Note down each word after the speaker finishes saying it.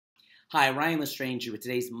Hi, Ryan LeStrange with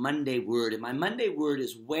today's Monday Word. And my Monday Word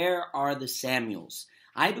is, where are the Samuels?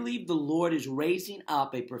 I believe the Lord is raising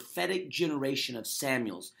up a prophetic generation of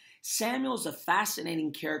Samuels. Samuel is a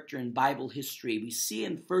fascinating character in Bible history. We see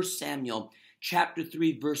in 1 Samuel chapter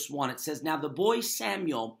 3, verse 1, it says, "Now the boy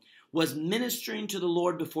Samuel was ministering to the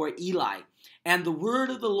Lord before Eli, and the word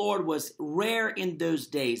of the Lord was rare in those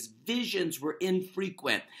days. Visions were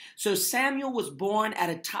infrequent." So Samuel was born at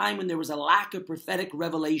a time when there was a lack of prophetic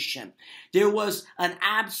revelation. There was an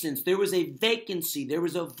absence. There was a vacancy. There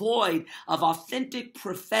was a void of authentic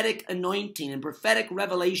prophetic anointing and prophetic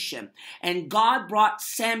revelation. And God brought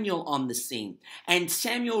Samuel on the scene. And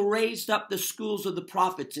Samuel raised up the schools of the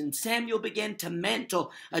prophets. And Samuel began to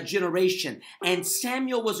mantle a generation. And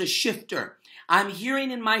Samuel was a shifter. I'm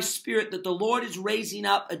hearing in my spirit that the Lord is raising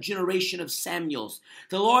up a generation of Samuels.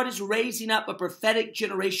 The Lord is raising up a prophetic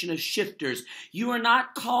generation of shifters. You are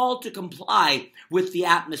not called to comply with the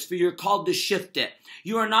atmosphere. You're called to shift it.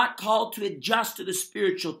 You are not called to adjust to the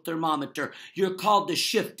spiritual thermometer. You're called to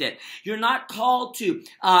shift it. You're not called to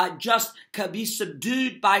just be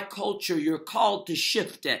subdued by culture. You're called to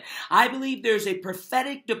shift it. I believe there's a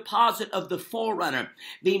prophetic deposit of the forerunner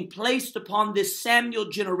being placed upon this Samuel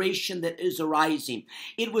generation that is arising.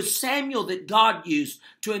 It was Samuel that God used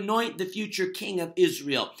to anoint the future king of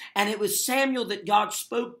Israel. And it was Samuel that God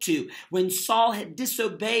spoke to when Saul had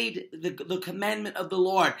disobeyed the commandment of the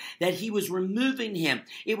Lord, that he was removing him.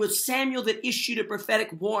 It was Samuel that issued a prophetic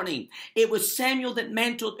warning. It was Samuel that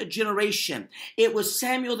mantled a generation. It was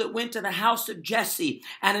Samuel that went to the house of Jesse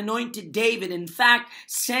and anointed David. In fact,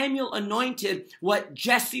 Samuel anointed what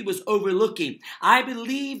Jesse was overlooking. I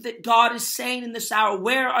believe that God is saying in this hour,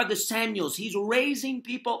 where are the Samuels? He's raising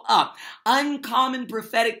people up, uncommon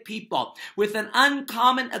prophetic people with an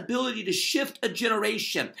uncommon ability to shift a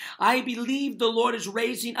generation. I believe the Lord is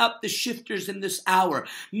raising up the shifters in this hour.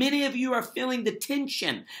 Many of you are feeling the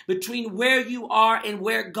tension between where you are and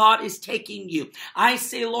where God is taking you. I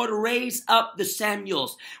say, Lord, raise up the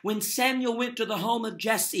Samuels. When Samuel went to the home of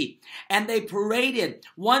Jesse and they paraded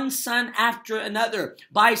one son after another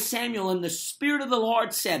by Samuel, and the Spirit of the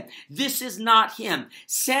Lord said, this is not him.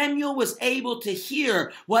 Samuel was able to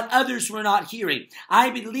hear what others were not hearing. I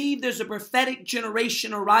believe there's a prophetic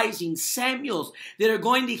generation arising, Samuels, that are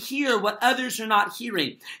going to hear what others are not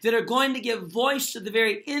hearing, that are going to give voice to the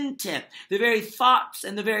very intent, the very thoughts,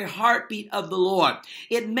 and the very heartbeat of the Lord.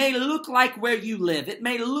 It may look like where you live. It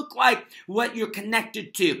may look like what you're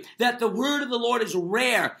connected to, that the word of the Lord is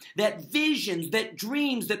rare, that visions, that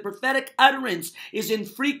dreams, that prophetic utterance is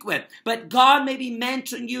infrequent. But God may be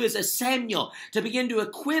mentoring you as a Samuel to begin to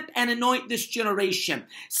equip and anoint this generation.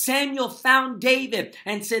 Samuel found David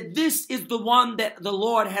and said, this is the one that the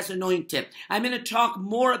Lord has anointed. I'm going to talk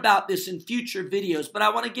more about this in future videos, but I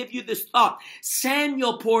want to give you this thought.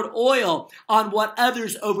 Samuel poured oil on what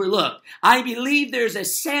others overlooked. I believe there's a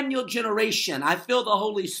Samuel generation. I feel the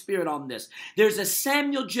Holy Spirit on this. There's a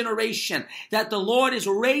Samuel generation that the Lord is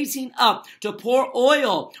raising up to pour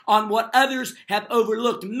oil on what others have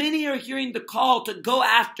overlooked. Many are hearing the call to go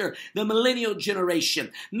after the millennial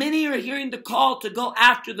generation. Many are hearing the call to go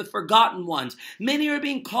after the forgotten ones. Many are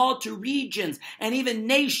being called to regions and even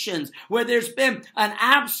nations where there's been an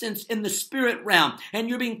absence in the spirit realm, and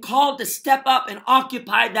you're being called to step up and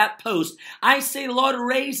occupy that post. I say, Lord,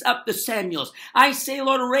 raise up the Samuels. I say,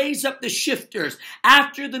 Lord, raise up the shifters.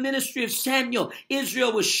 After the ministry of Samuel,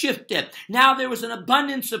 Israel was shifted. Now there was an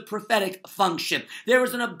abundance of prophetic function. There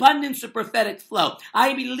was an abundance of prophetic flow.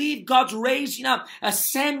 I believe God's raising up a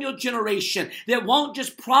Samuel generation that won't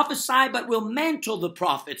just prophesy, but will mantle the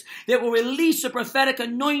prophets, that will release a prophetic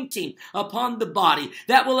anointing upon the body,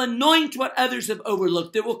 that will anoint what others have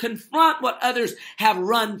overlooked, that will confront what others have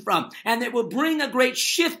run from, and that will bring a great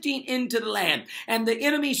shifting into the land. And the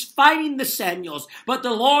enemy's fighting the Samuels, but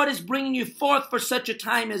the Lord is bringing you forth for such a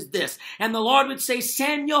time as this. And the Lord would say,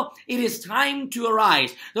 Samuel, it is time to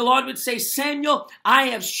arise. The Lord would say, Samuel, I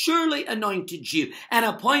have surely anointed you and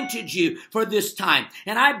appointed you for this time.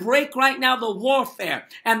 And I break right now the warfare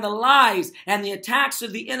and the lies and the attacks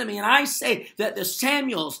of the enemy. And I say that the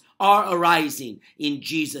Samuels are arising in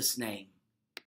Jesus' name.